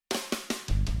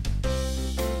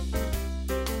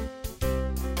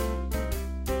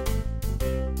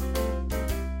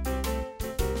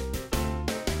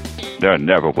There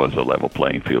never was a level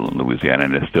playing field in Louisiana,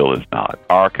 and it still is not.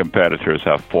 Our competitors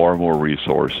have far more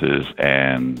resources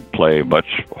and play much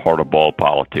harder ball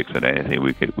politics than anything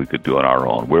we could do on our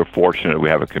own. We're fortunate we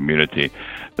have a community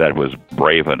that was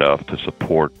brave enough to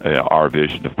support our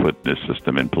vision of putting this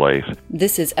system in place.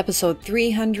 This is episode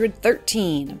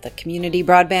 313 of the Community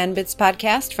Broadband Bits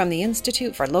podcast from the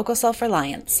Institute for Local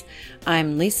Self-Reliance.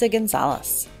 I'm Lisa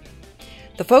Gonzalez.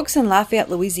 The folks in Lafayette,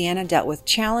 Louisiana dealt with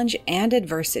challenge and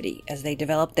adversity as they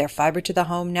developed their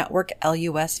fiber-to-the-home network,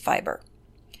 LUS Fiber.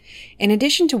 In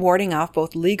addition to warding off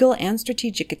both legal and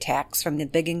strategic attacks from the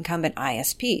big incumbent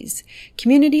ISPs,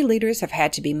 community leaders have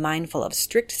had to be mindful of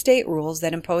strict state rules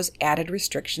that impose added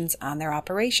restrictions on their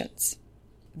operations.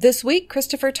 This week,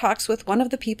 Christopher talks with one of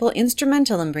the people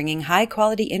instrumental in bringing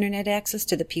high-quality internet access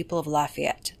to the people of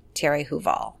Lafayette, Terry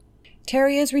Huval.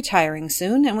 Terry is retiring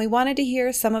soon, and we wanted to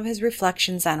hear some of his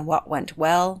reflections on what went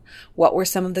well, what were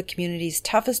some of the community's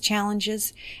toughest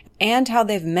challenges, and how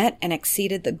they've met and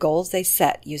exceeded the goals they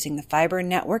set using the fiber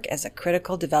network as a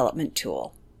critical development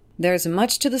tool. There's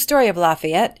much to the story of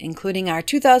Lafayette, including our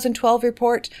 2012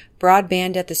 report,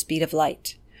 Broadband at the Speed of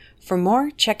Light. For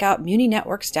more, check out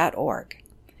muninetworks.org.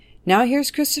 Now here's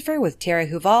Christopher with Terry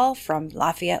Huval from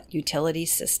Lafayette Utility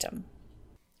System.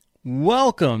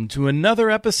 Welcome to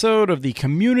another episode of the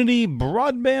Community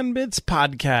Broadband Bits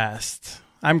podcast.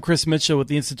 I'm Chris Mitchell with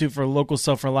the Institute for Local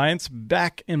Self-Reliance,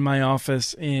 back in my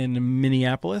office in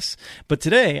Minneapolis. But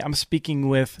today I'm speaking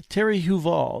with Terry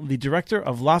Huval, the director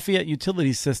of Lafayette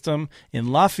Utility System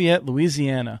in Lafayette,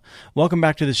 Louisiana. Welcome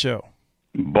back to the show.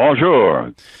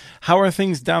 Bonjour. How are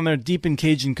things down there deep in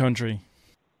Cajun country?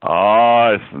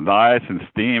 Oh, it's nice and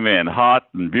steamy and hot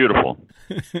and beautiful.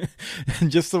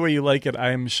 Just the way you like it, I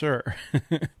am sure.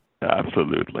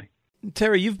 Absolutely.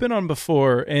 Terry, you've been on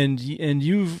before, and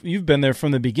you've been there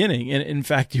from the beginning. And in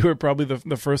fact, you were probably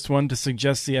the first one to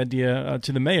suggest the idea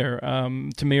to the mayor,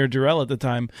 to Mayor Durrell at the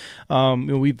time.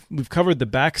 We've covered the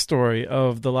backstory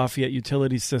of the Lafayette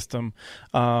Utility System,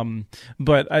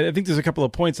 but I think there's a couple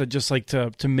of points I'd just like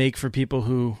to make for people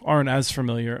who aren't as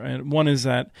familiar. And one is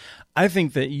that I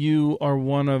think that you are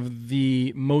one of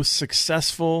the most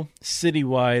successful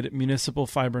citywide municipal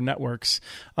fiber networks,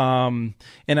 and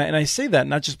I say that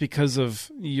not just because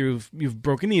of you've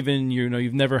broken even.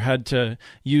 You've never had to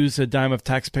use a dime of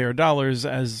taxpayer dollars,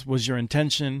 as was your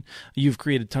intention. You've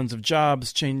created tons of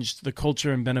jobs, changed the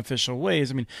culture in beneficial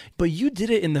ways. But you did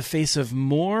it in the face of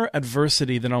more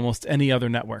adversity than almost any other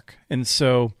network, and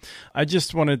so I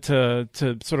just wanted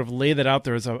to sort of lay that out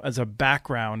there as a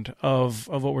background of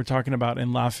what we're talking about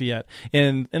in Lafayette.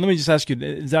 And let me just ask you,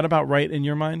 is that about right in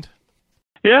your mind?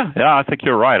 Yeah, I think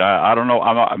you're right. I don't know.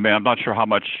 I'm not sure how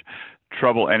much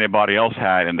trouble anybody else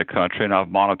had in the country, and I've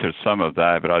monitored some of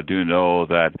that, but I do know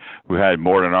that we had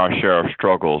more than our share of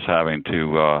struggles having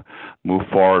to move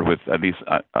forward with at least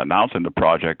announcing the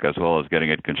project as well as getting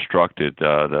it constructed.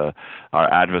 Our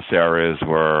adversaries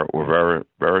were very,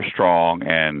 very strong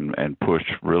and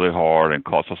pushed really hard and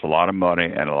cost us a lot of money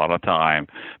and a lot of time,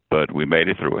 but we made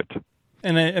it through it.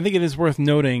 And I think it is worth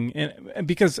noting,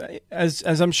 because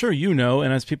as I'm sure you know,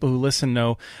 and as people who listen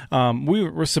know,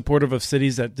 we're supportive of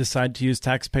cities that decide to use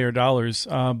taxpayer dollars.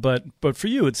 But for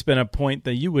you, it's been a point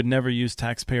that you would never use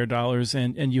taxpayer dollars,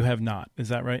 and you have not. Is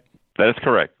that right? That is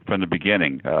correct. From the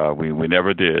beginning, we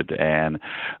never did. And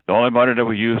the only money that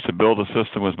we used to build the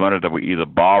system was money that we either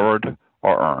borrowed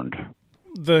or earned.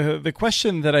 The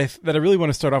question that I really want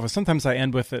to start off with, sometimes I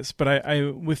end with this, but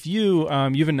I with you,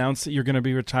 you've announced that you're going to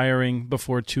be retiring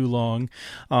before too long,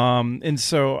 and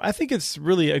so I think it's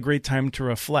really a great time to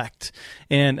reflect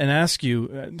and ask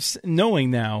you,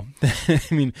 knowing now,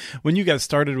 when you got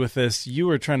started with this, you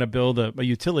were trying to build a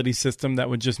utility system that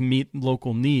would just meet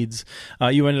local needs.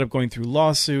 You ended up going through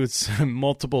lawsuits,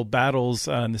 multiple battles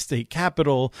in the state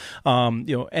capitol,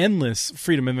 endless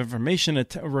freedom of information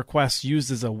requests used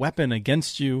as a weapon against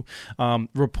you,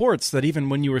 reports that even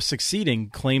when you were succeeding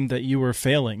claimed that you were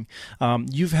failing.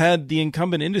 You've had the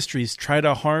incumbent industries try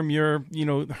to harm you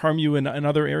in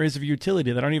other areas of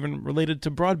utility that aren't even related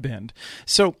to broadband.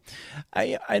 So,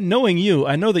 knowing you,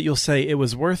 I know that you'll say it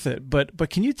was worth it, but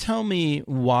can you tell me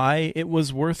why it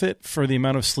was worth it for the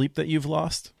amount of sleep that you've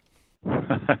lost?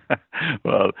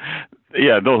 Well,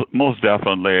 yeah, most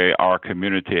definitely our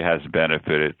community has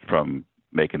benefited from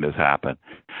making this happen.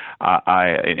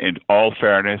 In all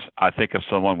fairness, I think if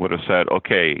someone would have said,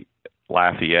 "Okay,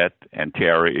 Lafayette and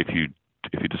Terry, if you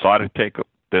decide to take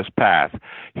this path.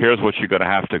 Here's what you're going to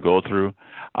have to go through.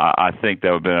 I think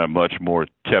there would have been a much more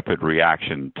tepid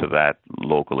reaction to that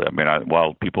locally. I mean,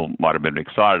 while people might have been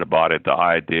excited about it, the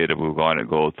idea that we were going to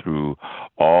go through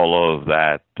all of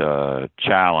that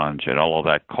challenge and all of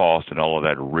that cost and all of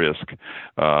that risk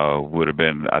would have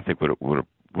been, I think, would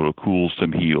have cooled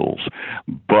some heels.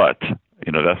 But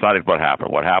that's not what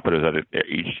happened. What happened is that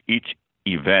each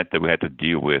event that we had to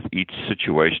deal with, each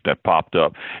situation that popped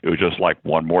up, it was just like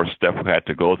one more step we had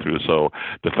to go through. So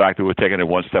the fact that we're taking it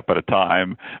one step at a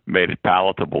time made it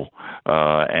palatable,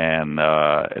 and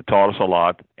it taught us a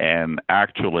lot. And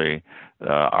actually,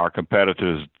 our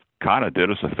competitors kind of did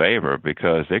us a favor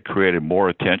because they created more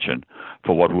attention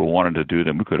for what we wanted to do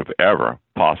than we could have ever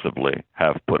possibly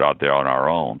have put out there on our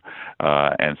own.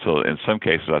 And so in some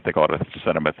cases, I think I ought to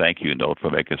send them a thank you note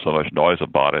for making so much noise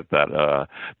about it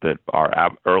that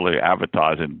our early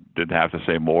advertising didn't have to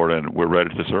say more than "we're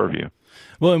ready to serve you."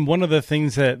 Well, and one of the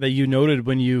things that you noted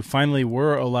when you finally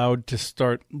were allowed to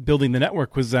start building the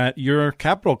network was that your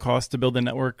capital cost to build the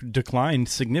network declined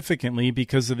significantly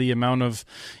because of the amount of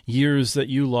years that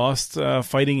you lost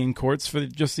fighting in courts for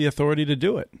just the authority to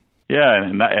do it. Yeah,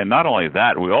 and not only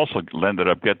that, we also ended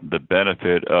up getting the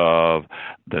benefit of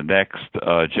the next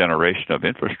generation of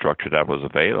infrastructure that was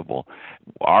available.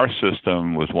 Our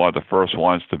system was one of the first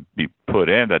ones to be put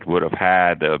in that would have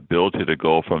had the ability to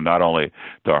go from not only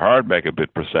to 100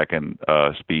 megabit per second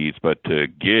speeds, but to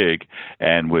gig,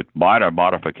 and with minor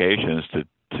modifications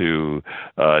to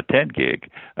 10 gig,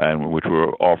 and which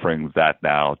we're offering that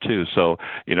now too. So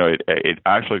it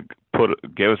actually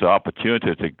gave us the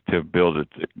opportunity to build it,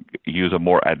 use a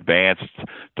more advanced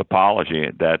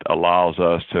topology that allows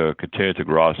us to continue to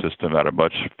grow our system at a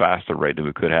much faster rate than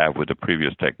we could have with the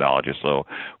previous technology. So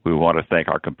we want to thank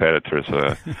our competitors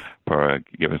for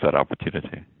giving us that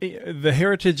opportunity. The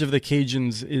heritage of the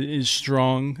Cajuns is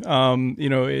strong.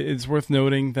 It's worth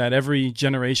noting that every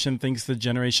generation thinks the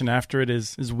generation after it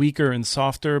is weaker and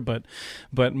softer, but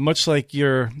much like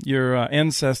your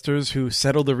ancestors who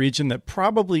settled a region that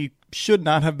probably should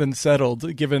not have been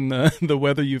settled given the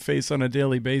weather you face on a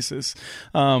daily basis.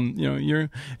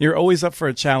 You're always up for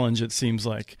a challenge, it seems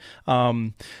like.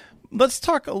 Let's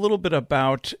talk a little bit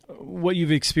about what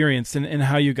you've experienced and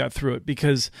how you got through it,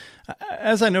 because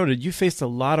as I noted, you faced a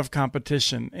lot of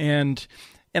competition. And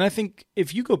I think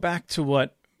if you go back to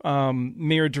what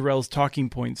Mayor Durell's talking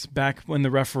points back when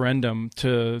the referendum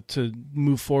to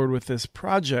move forward with this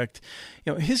project,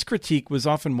 his critique was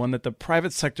often one that the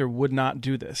private sector would not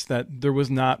do this, that there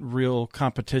was not real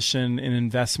competition and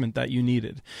investment that you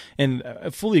needed. And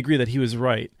I fully agree that he was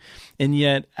right. And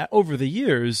yet over the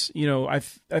years, I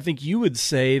think you would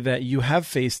say that you have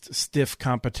faced stiff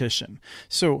competition.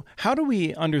 So how do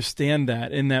we understand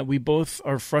that, in that we both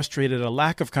are frustrated at a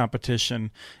lack of competition,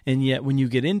 and yet when you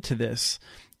get into this,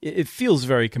 it feels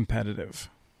very competitive?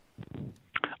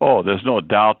 Oh, there's no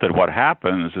doubt that what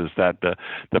happens is that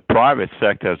the private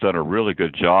sector has done a really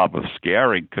good job of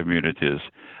scaring communities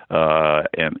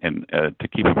and to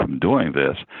keep them from doing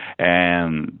this.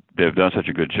 And they've done such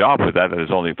a good job with that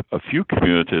there's only a few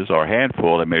communities or a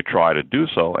handful that may try to do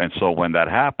so. And so when that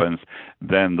happens,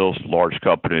 then those large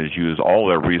companies use all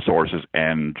their resources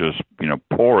and just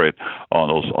pour it on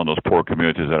those poor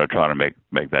communities that are trying to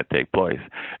make that take place.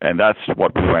 And that's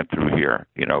what we went through here.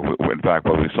 In fact,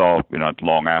 what we saw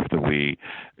long after we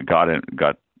got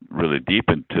really deep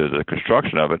into the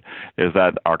construction of it is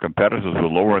that our competitors were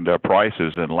lowering their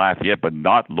prices in Lafayette, but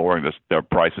not lowering their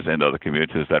prices in other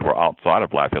communities that were outside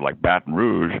of Lafayette. Like Baton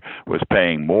Rouge was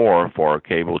paying more for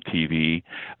cable TV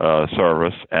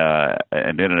service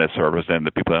and internet service than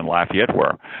the people in Lafayette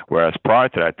were. Whereas prior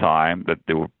to that time, that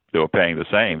they were paying the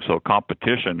same. So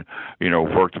competition,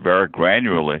 worked very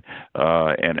granularly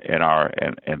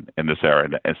in this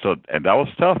area, and that was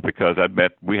tough because that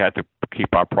meant we had to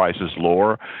keep our prices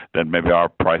lower than maybe our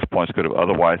price points could have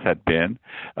otherwise had been,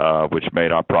 which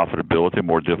made our profitability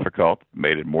more difficult,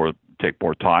 made it take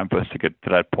more time for us to get to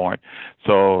that point.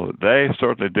 So they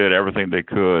certainly did everything they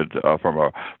could from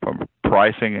a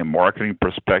pricing and marketing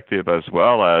perspective, as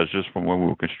well as just from when we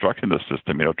were constructing the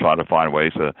system, trying to find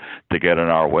ways to get in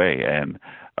our way. And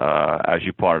as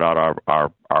you pointed out,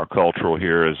 our culture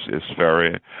here is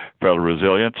fairly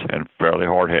resilient and fairly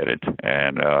hard-headed,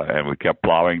 and we kept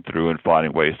plowing through and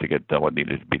finding ways to get done what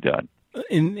needed to be done.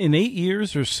 In 8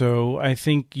 years or so, I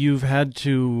think you've had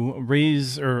to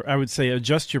raise, or I would say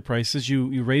adjust your prices.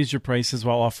 You raised your prices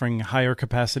while offering higher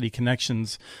capacity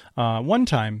connections one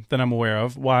time that I'm aware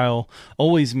of, while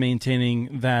always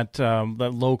maintaining that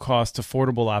low cost,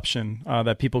 affordable option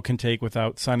that people can take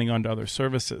without signing on to other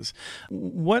services.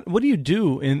 What do you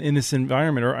do in this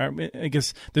environment? Or I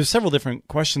guess there's several different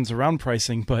questions around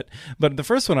pricing, but the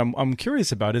first one I'm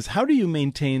curious about is, how do you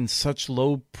maintain such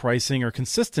low pricing or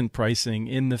consistent pricing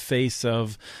in the face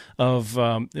of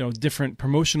different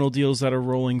promotional deals that are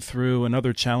rolling through and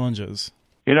other challenges?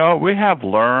 We have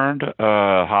learned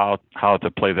how to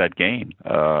play that game.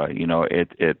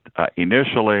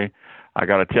 Initially, I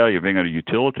got to tell you, being a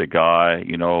utility guy,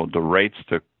 the rates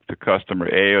to customer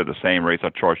A are the same rates I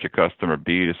charge to customer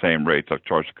B, the same rates I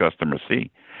charge to customer C.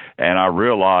 And I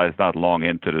realized not long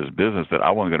into this business that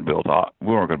we weren't going to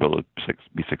be able to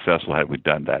be successful had we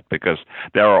done that, because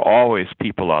there are always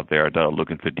people out there that are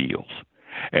looking for deals.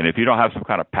 And if you don't have some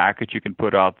kind of package you can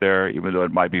put out there, even though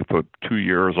it might be for 2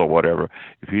 years or whatever,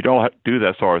 if you don't do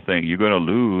that sort of thing, you're going to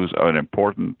lose an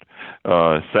important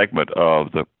segment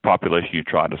of the population you're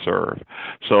trying to serve.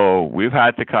 So we've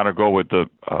had to kind of go with the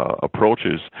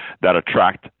approaches that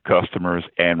attract customers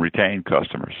and retain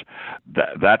customers.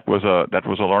 That was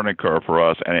a learning curve for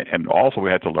us, and also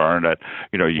we had to learn that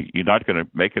you're not going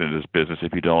to make it in this business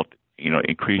if you don't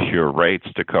increase your rates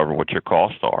to cover what your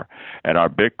costs are. And our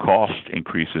big cost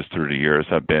increases through the years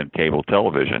have been cable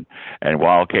television. And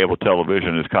while cable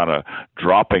television is kind of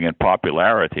dropping in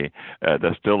popularity,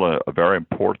 there's still a very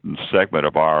important segment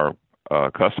of our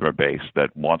customer base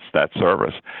that wants that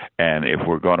service. And if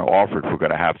we're going to offer it, we're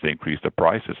going to have to increase the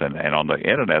prices. And on the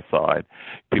internet side,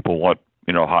 people want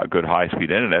good high-speed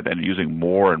internet, and using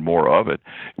more and more of it.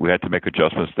 We had to make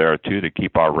adjustments there, too, to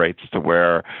keep our rates to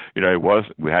where,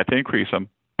 we had to increase them,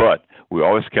 but we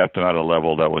always kept them at a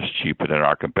level that was cheaper than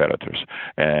our competitors.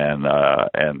 And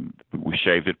we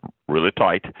shaved it really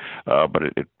tight, but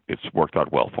it's worked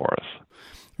out well for us.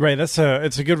 Right, it's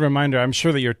a good reminder. I'm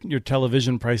sure that your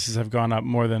television prices have gone up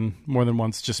more than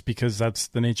once, just because that's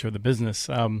the nature of the business.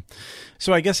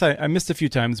 So I guess I missed a few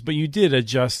times, but you did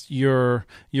adjust your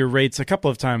rates a couple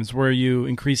of times, where you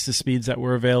increased the speeds that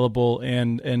were available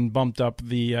and bumped up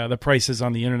the prices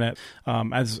on the internet.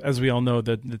 As we all know,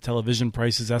 the television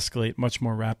prices escalate much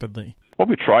more rapidly. What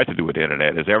we tried to do with the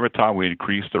internet is every time we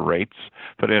increased the rates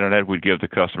for the internet, we'd give the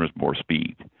customers more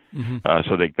speed. Mm-hmm.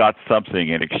 So they got something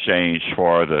in exchange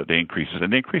for the increases,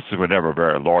 and the increases were never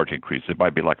very large increases. It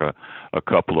might be like a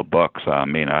couple of bucks.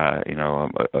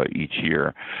 Each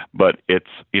year. But it's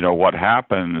what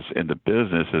happens in the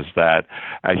business is that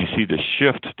as you see the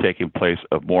shift taking place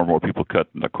of more and more people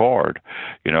cutting the cord,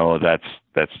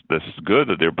 that's good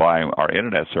that they're buying our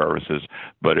internet services.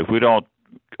 But if we don't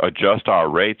adjust our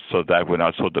rates so that we're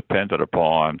not so dependent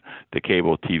upon the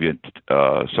cable TV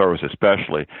service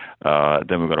especially,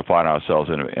 then we're going to find ourselves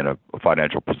in a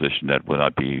financial position that will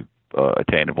not be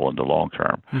attainable in the long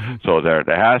term. Mm-hmm. So there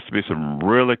has to be some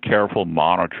really careful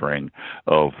monitoring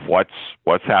of what's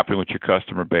happening with your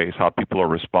customer base, how people are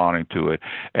responding to it,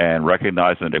 and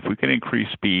recognizing that if we can increase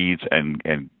speeds and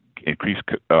increase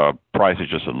prices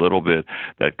just a little bit,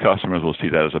 that customers will see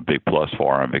that as a big plus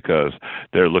for them, because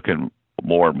they're looking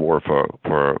more and more for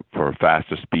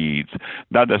faster speeds,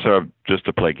 not necessarily just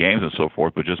to play games and so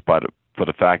forth, but just for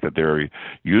the fact that they're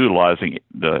utilizing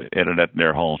the internet in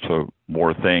their homes for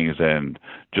more things than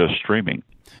just streaming.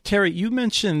 Terry, you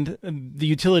mentioned the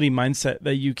utility mindset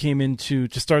that you came into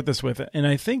to start this with, and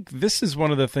I think this is one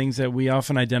of the things that we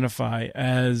often identify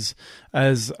as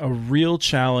a real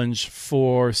challenge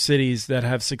for cities that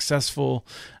have successful,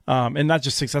 and not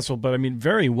just successful, but I mean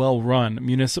very well-run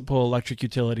municipal electric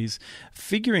utilities,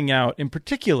 figuring out in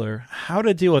particular how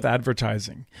to deal with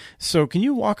advertising. So can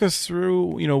you walk us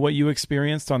through, what you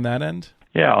experienced on that end?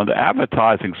 Yeah, on the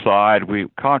advertising side, we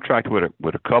contracted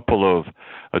with a couple of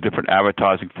different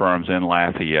advertising firms in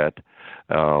Lafayette.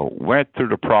 Went through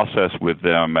the process with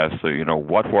them as to,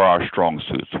 what were our strong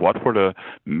suits, what were the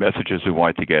messages we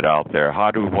wanted to get out there,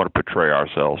 how do we want to portray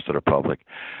ourselves to the public,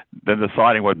 then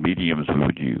deciding what mediums we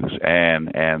would use,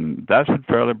 and that's been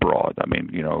fairly broad. I mean,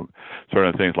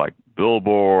 certain things like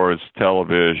billboards,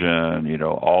 television,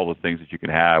 all the things that you can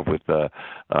have with the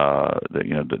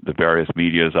various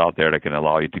medias out there that can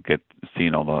allow you to get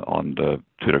seen to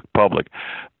the public.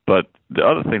 But the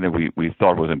other thing that we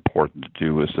thought was important to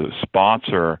do was to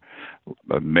sponsor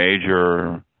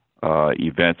major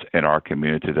events in our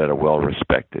community that are well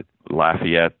respected.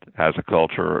 Lafayette has a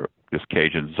culture this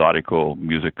Cajun Zydeco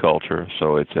music culture.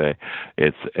 So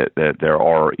there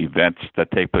are events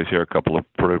that take place here, a couple of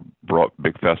pretty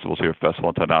big festivals here,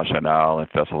 Festival International and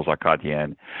festivals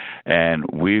Acadienne, and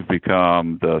we've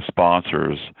become the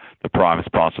prime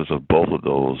sponsors of both of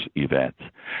those events.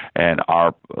 And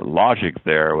our logic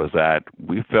there was that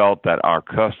we felt that our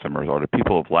customers, or the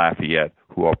people of Lafayette,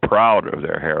 who are proud of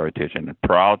their heritage and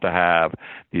proud to have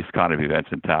these kind of events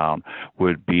in town,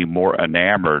 would be more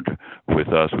enamored with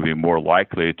us, would be more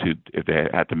likely to, if they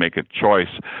had to make a choice,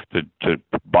 to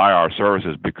buy our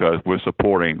services because we're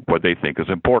supporting what they think is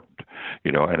important.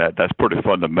 And that's pretty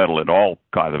fundamental in all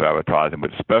kinds of advertising,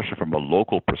 but especially from a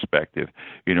local perspective.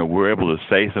 We're able to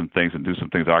say some things and do some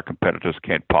things our competitors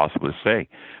can't possibly say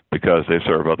because they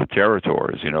serve other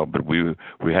territories, but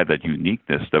we had that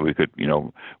uniqueness that we could,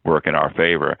 work in our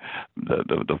favor.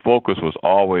 The focus was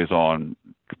always on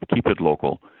keep it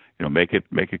local, make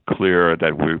it clear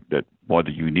that one of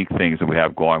the unique things that we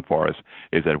have going for us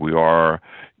is that we are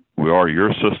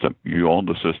your system. You own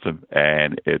the system,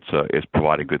 and it's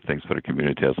providing good things for the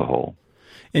community as a whole.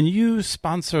 And you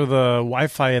sponsor the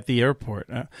Wi-Fi at the airport.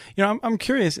 I'm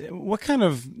curious, what kind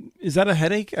of, is that a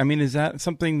headache? I mean, is that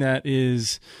something that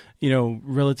is,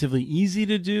 relatively easy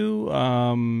to do?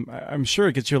 I'm sure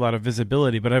it gets you a lot of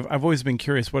visibility, but I've always been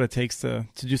curious what it takes to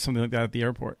do something like that at the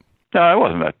airport. No, it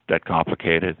wasn't that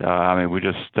complicated. We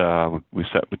just we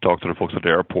talked to the folks at the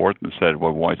airport and said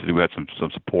what we wanted to do. We had some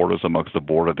supporters amongst the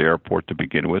board of the airport to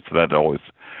begin with, so that always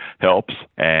helps.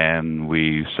 And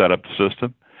we set up the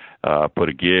system. Put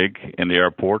a gig in the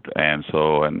airport, and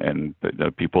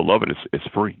the people love it. It's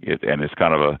free, and it's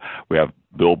kind of we have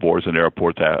billboards in the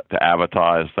airport to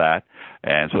advertise that,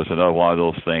 and so it's another one of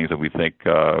those things that we think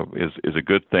is a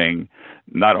good thing,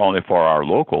 not only for our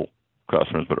local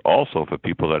customers but also for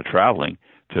people that are traveling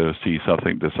to see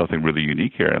something. There's something really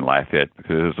unique here in Lafayette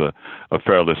because it's a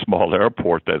fairly small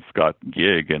airport that's got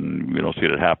gig, and we don't see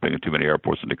it happening in too many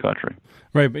airports in the country.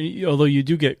 Right, but although you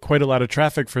do get quite a lot of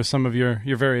traffic for some of your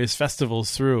various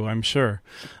festivals through, I'm sure.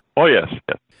 Oh, yes.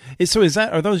 So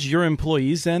are those your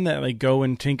employees then that go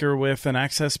and tinker with an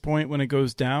access point when it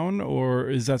goes down, or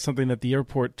is that something that the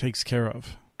airport takes care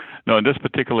of? No, in this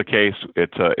particular case,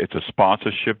 it's a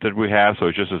sponsorship that we have, so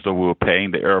it's just as though we were paying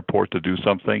the airport to do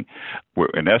something.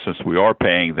 In essence, we are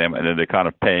paying them, and then they're kind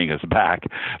of paying us back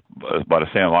by the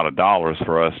same amount of dollars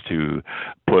for us to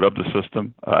put up the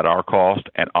system at our cost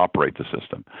and operate the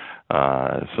system.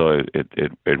 So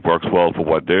it works well for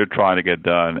what they're trying to get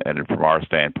done, and from our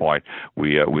standpoint,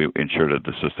 we ensure that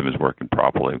the system is working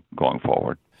properly going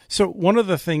forward. So one of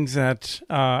the things that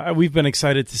we've been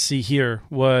excited to see here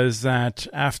was that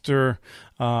after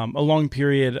a long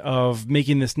period of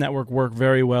making this network work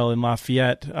very well in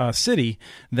Lafayette City,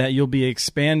 that you'll be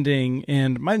expanding.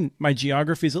 And my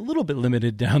geography is a little bit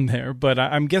limited down there, but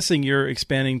I'm guessing you're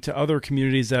expanding to other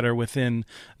communities that are within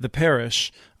the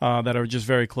parish that are just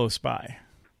very close by.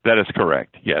 That is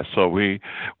correct, yes. So we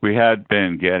had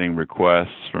been getting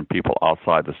requests from people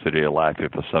outside the city of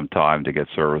Lafayette for some time to get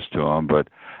service to them, but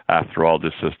after all,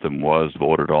 this system was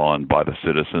voted on by the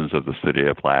citizens of the city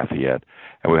of Lafayette,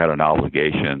 and we had an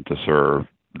obligation to serve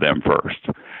them first.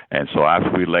 And so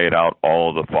after we laid out all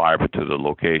of the fiber to the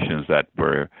locations that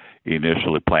were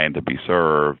initially planned to be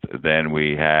served, then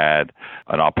we had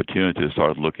an opportunity to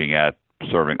start looking at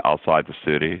serving outside the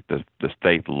city. The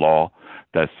state law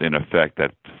that's in effect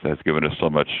that has given us so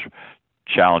much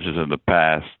challenges in the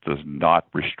past does not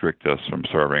restrict us from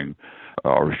serving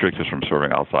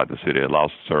outside the city. It allows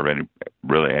us to serve any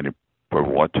where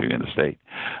we want to in the state.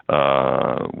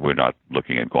 We're not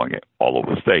looking at going all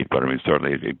over the state, but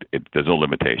certainly there's no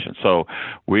limitation. So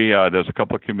there's a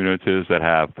couple of communities that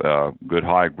have good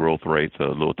high growth rates, a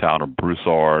little town of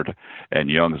Broussard and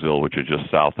Youngsville, which are just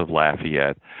south of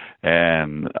Lafayette.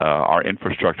 And our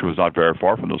infrastructure was not very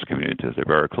far from those communities. They're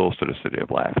very close to the city of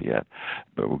Lafayette.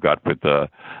 But we got with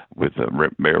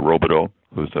Mayor Robideau,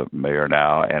 who's the mayor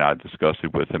now, and I discussed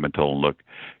it with him and told him, look,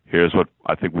 here's what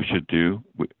I think we should do.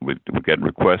 We're getting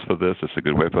requests for this. It's a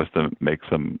good way for us to make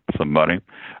some money,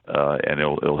 and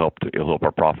it'll help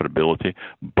our profitability.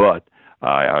 But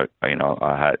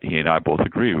he and I both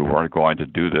agreed we weren't going to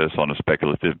do this on a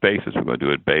speculative basis. We're going to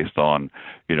do it based on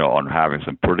having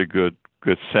some pretty good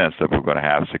sense that we're going to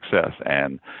have success.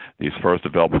 And these first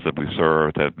developments that we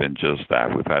served have been just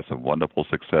that. We've had some wonderful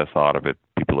success out of it.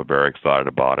 People are very excited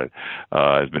about it.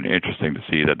 It's been interesting to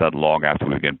see that not long after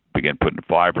we began putting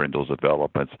fiber in those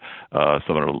developments,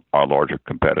 some of our larger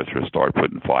competitors started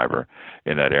putting fiber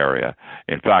in that area.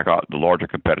 In fact, the larger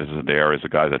competitors in the area is the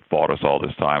guys that fought us all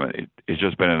this time. And it's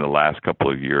just been in the last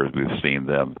couple of years we've seen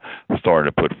them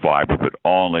starting to put fiber, but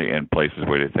only in places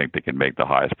where they think they can make the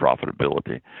highest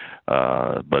profitability.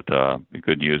 But the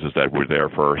good news is that we're there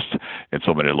first in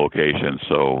so many locations,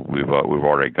 so we've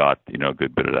already got a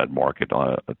good bit of that market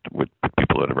with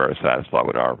people that are very satisfied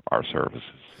with our services.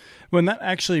 Well, and that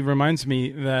actually reminds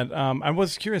me that I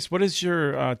was curious, what is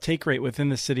your take rate within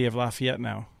the city of Lafayette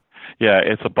now? Yeah,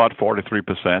 it's about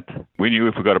 43%. We knew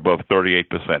if we got above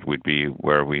 38%, we'd be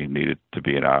where we needed to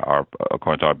be in our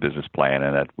according to our business plan,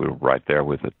 and that we're right there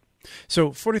with it. So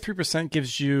 43%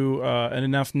 gives you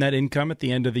enough net income at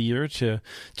the end of the year to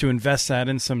invest that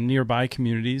in some nearby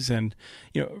communities. And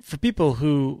for people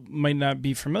who might not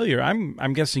be familiar,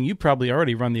 I'm guessing you probably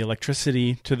already run the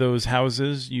electricity to those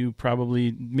houses. You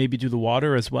probably maybe do the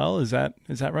water as well. Is that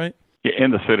right?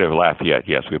 In the city of Lafayette,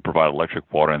 yes, we provide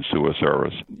electric, water, and sewer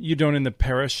service. You don't in the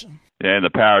parish? In the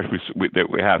parish, we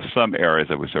have some areas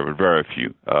that we serve, but very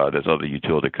few. There's other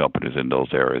utility companies in those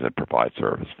areas that provide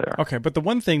service there. Okay, but the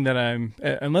one thing that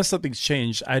unless something's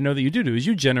changed, I know that you do is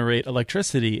you generate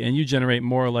electricity, and you generate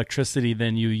more electricity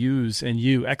than you use, and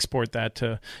you export that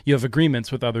you have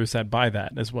agreements with others that buy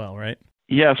that as well, right?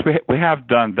 Yes, we have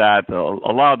done that.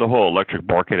 A lot of the whole electric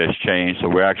market has changed, so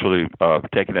we're actually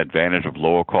taking advantage of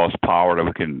lower cost power that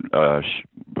we can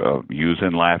use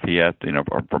in Lafayette,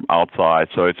 from outside.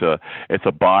 So it's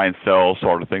a buy and sell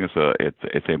sort of thing.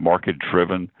 It's a market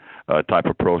driven type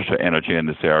approach to energy in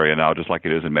this area now, just like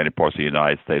it is in many parts of the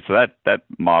United States. So that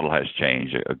model has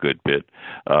changed a good bit,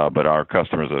 but our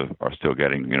customers are still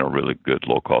getting really good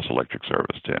low cost electric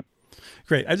service too.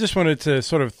 Great. I just wanted to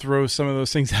sort of throw some of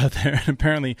those things out there. And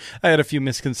apparently I had a few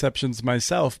misconceptions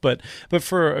myself, but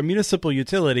for a municipal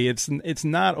utility, it's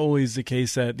not always the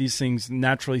case that these things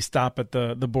naturally stop at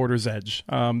the border's edge.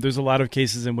 There's a lot of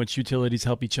cases in which utilities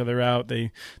help each other out.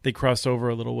 They cross over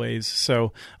a little ways.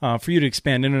 So for you to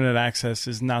expand internet access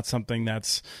is not something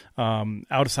that's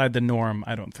outside the norm,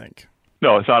 I don't think.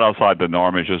 No, it's not outside the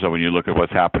norm. It's just that when you look at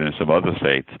what's happening in some other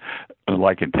states,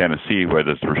 like in Tennessee, where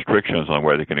there's restrictions on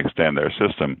where they can extend their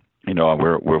system,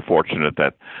 we're fortunate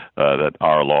that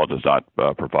our law does not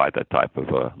provide that type of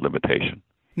limitation.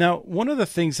 Now, one of the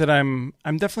things that I'm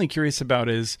definitely curious about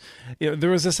is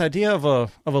there was this idea of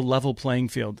a level playing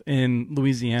field in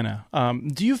Louisiana.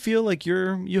 Do you feel like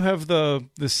you have the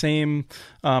same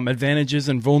advantages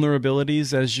and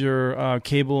vulnerabilities as your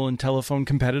cable and telephone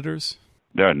competitors?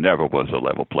 There never was a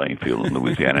level playing field in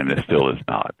Louisiana, and there still is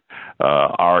not.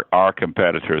 Our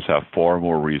competitors have far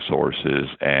more resources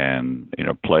and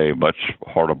play much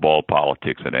harder ball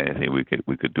politics than anything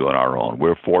we could do on our own.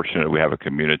 We're fortunate we have a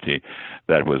community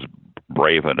that was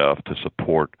brave enough to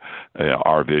support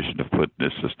our vision of putting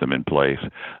this system in place,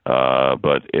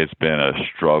 but it's been a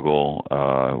struggle.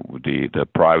 The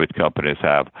private companies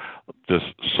have just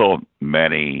so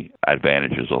many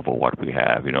advantages over what we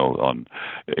have.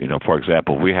 For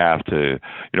example, we have to,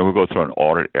 we go through an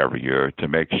audit every year to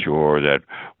make sure that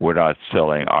we're not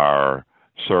selling our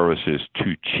services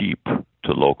too cheap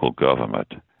to local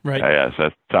government. Right. Yes,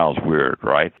 that sounds weird,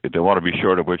 right? They want to be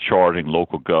sure that we're charging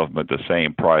local government the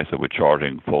same price that we're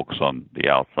charging folks on the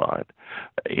outside.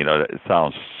 It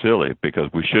sounds silly because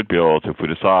we should be able to, if we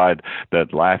decide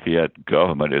that Lafayette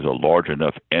government is a large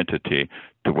enough entity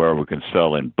to where we can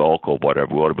sell in bulk or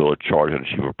whatever, we ought to be able to charge at a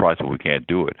cheaper price, but we can't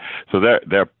do it. So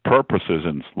their purposes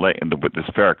with this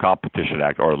Fair Competition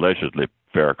Act, or allegedly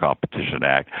Fair Competition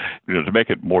Act, to make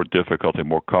it more difficult and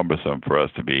more cumbersome for us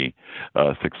to be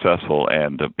successful,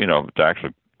 and to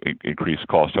actually increase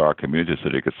cost to our community, so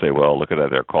they could say, well, look at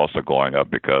that, their costs are going up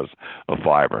because of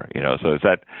fiber. So it's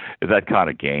that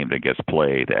kind of game that gets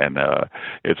played, and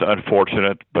it's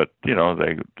unfortunate, but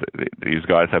these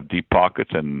guys have deep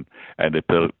pockets, and they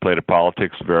play the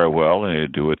politics very well, and they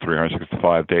do it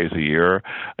 365 days a year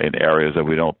in areas that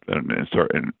we don't,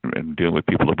 and dealing with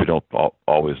people that we don't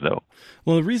always know.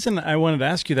 Well, the reason I wanted to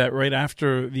ask you that right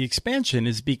after the expansion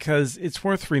is because it's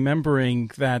worth remembering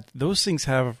that those things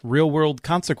have real-world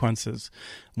consequences.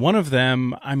 One of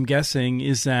them, I'm guessing,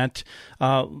 is that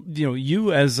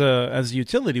you as a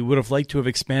utility would have liked to have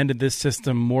expanded this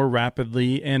system more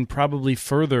rapidly and probably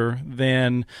further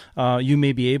than you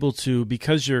may be able to,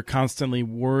 because you're constantly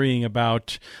worrying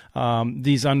about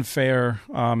these unfair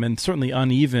and certainly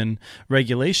uneven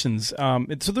regulations.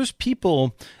 So there's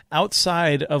people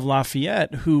outside of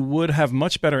Lafayette who would have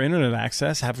much better internet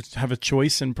access, have a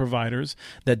choice in providers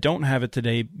that don't have it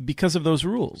today because of those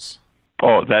rules.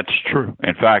 Oh, that's true.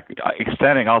 In fact,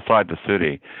 extending outside the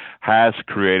city has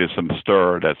created some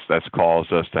stir that's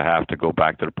caused us to have to go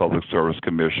back to the Public Service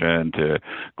Commission to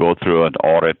go through an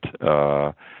audit.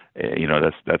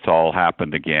 That's all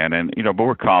happened again, and but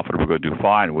we're confident we're going to do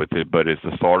fine with it. But it's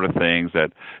the sort of things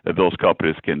that those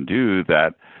companies can do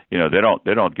that they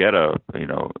don't get they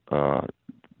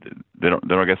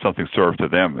don't get something served to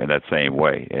them in that same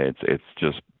way.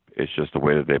 It's just the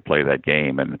way that they play that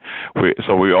game, and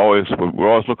we're always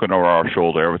looking over our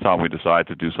shoulder every time we decide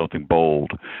to do something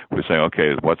bold. We're saying,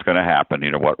 okay, what's going to happen?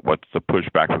 What's the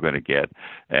pushback we're going to get,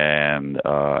 and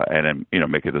then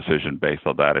make a decision based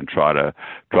on that, and try to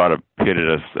hit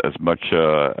it as much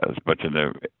in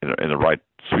the right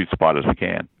sweet spot as we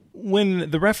can. When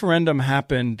the referendum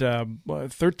happened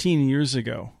 13 years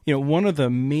ago, one of the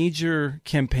major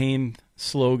campaign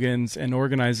slogans and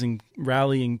organizing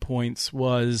rallying points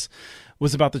was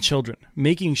about the children,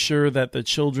 making sure that the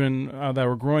children that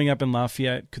were growing up in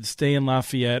Lafayette could stay in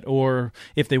Lafayette, or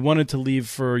if they wanted to leave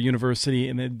for university,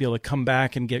 and they'd be able to come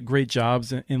back and get great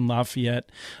jobs in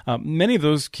Lafayette. Many of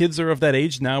those kids are of that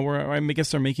age now where I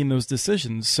guess they're making those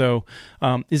decisions. So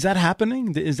is that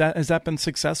happening? Has that been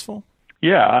successful?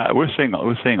 Yeah, we're seeing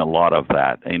a lot of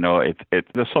that.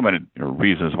 There's so many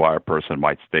reasons why a person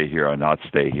might stay here or not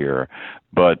stay here,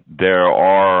 but there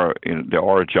are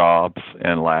jobs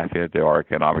in Lafayette. There are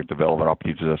economic development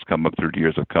opportunities that's come up through the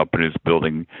years of companies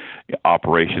building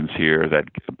operations here that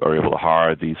are able to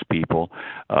hire these people.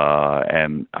 I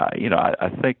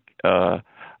think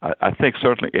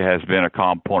certainly it has been a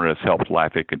component that's helped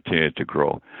Lafayette continue to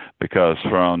grow, because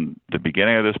from the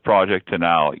beginning of this project to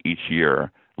now, each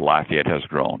year, Lafayette has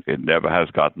grown. It never has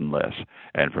gotten less.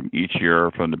 And from each year,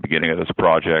 from the beginning of this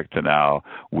project to now,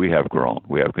 we have grown.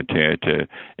 We have continued to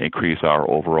increase our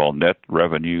overall net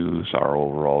revenues, our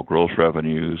overall gross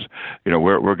revenues.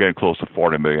 We're getting close to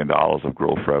 $40 million of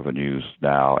gross revenues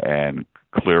now, and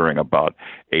clearing about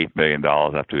 $8 million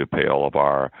after we pay all of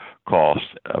our costs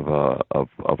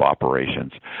of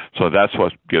operations. So that's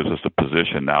what gives us the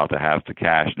position now to have the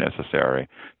cash necessary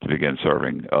to begin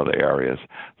serving other areas.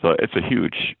 So it's a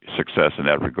huge success in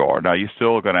that regard. Now, you're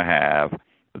still going to have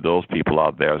those people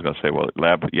out there is going to say, well,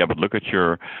 yeah, but look at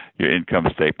your income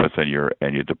statements and your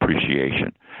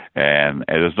depreciation. And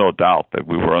there's no doubt that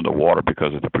we were underwater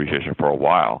because of depreciation for a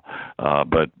while,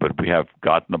 but we have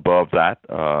gotten above that.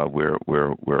 We're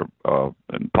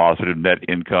in positive net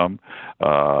income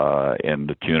in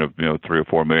the tune of $3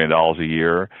 or $4 million a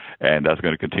year, and that's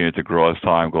going to continue to grow as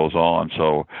time goes on.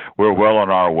 So we're well on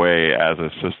our way as a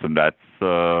system that's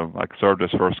I served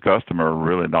as first customer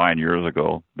really 9.5 years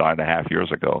ago.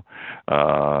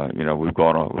 We've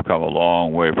come a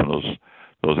long way from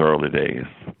those early days.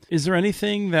 Is there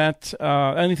anything else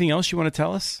you want to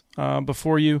tell us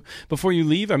before you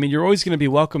leave? I mean, you're always going to be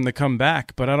welcome to come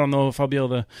back, but I don't know if I'll be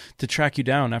able to track you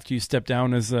down after you step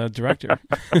down as director.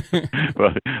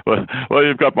 well,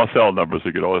 you've got my cell number, so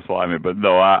you can always find me. But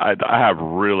no, I have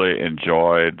really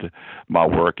enjoyed my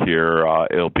work here.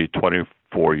 It'll be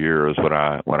 24 years when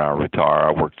I retire.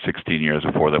 I worked 16 years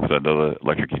before that with another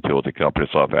electric utility company,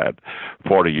 so I've had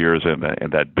 40 years in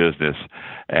that business.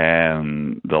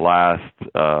 And the last,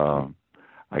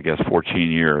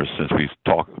 14 years since we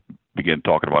began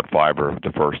talking about fiber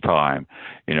the first time,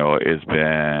 it's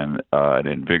been an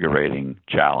invigorating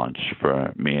challenge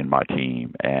for me and my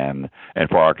team and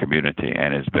for our community.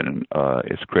 And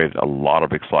it's created a lot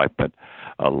of excitement,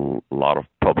 a lot of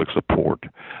public support,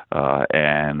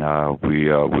 and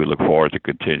we look forward to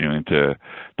continuing to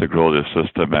grow this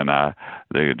system. And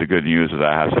the good news is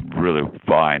I have some really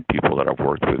fine people that I've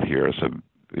worked with here, some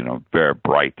very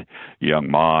bright young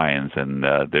minds, and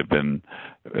they've been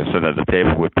sitting at the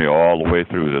table with me all the way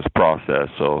through this process,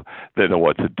 so they know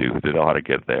what to do, they know how to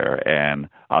get there, and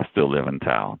I still live in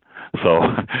town. So,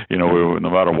 no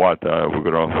matter what,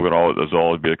 there's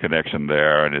always be a connection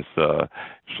there, and it's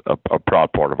a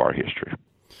proud part of our history.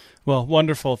 Well,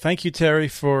 wonderful. Thank you, Terry,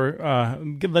 for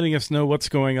letting us know what's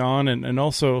going on, and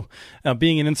also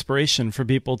being an inspiration for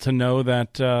people to know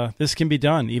that this can be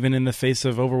done, even in the face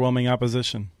of overwhelming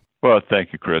opposition. Well,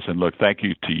 thank you, Chris. And look, thank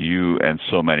you to you and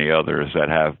so many others that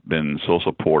have been so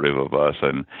supportive of us,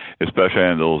 and especially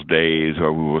in those days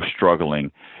where we were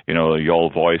struggling.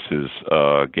 Your voices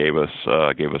gave us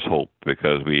hope,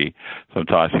 because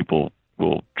sometimes people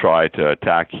will try to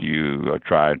attack you or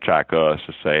try and attack us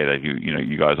to say that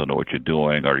you guys don't know what you're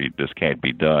doing, or this can't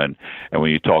be done. And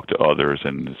when you talk to others,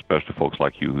 and especially folks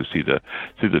like you who see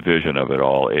the vision of it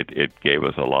all, it gave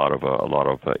us a lot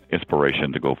of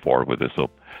inspiration to go forward with this.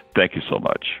 So thank you so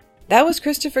much. That was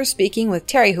Christopher speaking with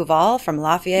Terry Huval from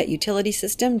Lafayette Utility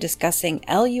System discussing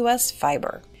LUS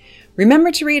Fiber.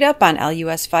 Remember to read up on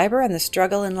LUS Fiber and the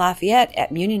struggle in Lafayette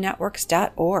at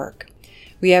muninetworks.org.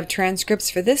 We have transcripts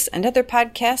for this and other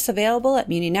podcasts available at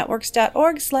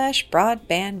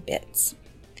muninetworks.org/broadbandbits.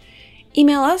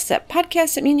 Email us at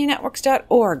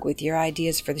podcast@muninetworks.org with your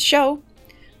ideas for the show.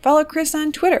 Follow Chris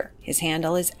on Twitter. His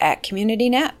handle is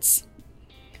 @CommunityNets.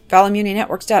 Follow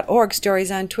muninetworks.org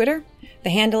stories on Twitter. The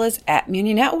handle is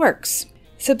 @muninetworks.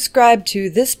 Subscribe to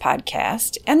this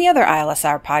podcast and the other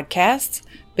ILSR podcasts,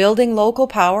 Building Local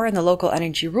Power and the Local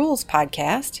Energy Rules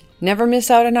podcast. Never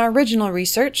miss out on our original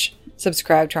research.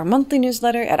 Subscribe to our monthly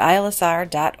newsletter at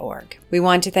ilsr.org. We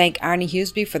want to thank Arnie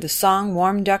Huseby for the song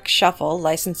Warm Duck Shuffle,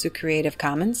 licensed through Creative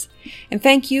Commons. And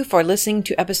thank you for listening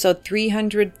to episode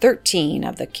 313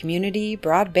 of the Community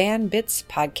Broadband Bits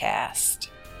podcast.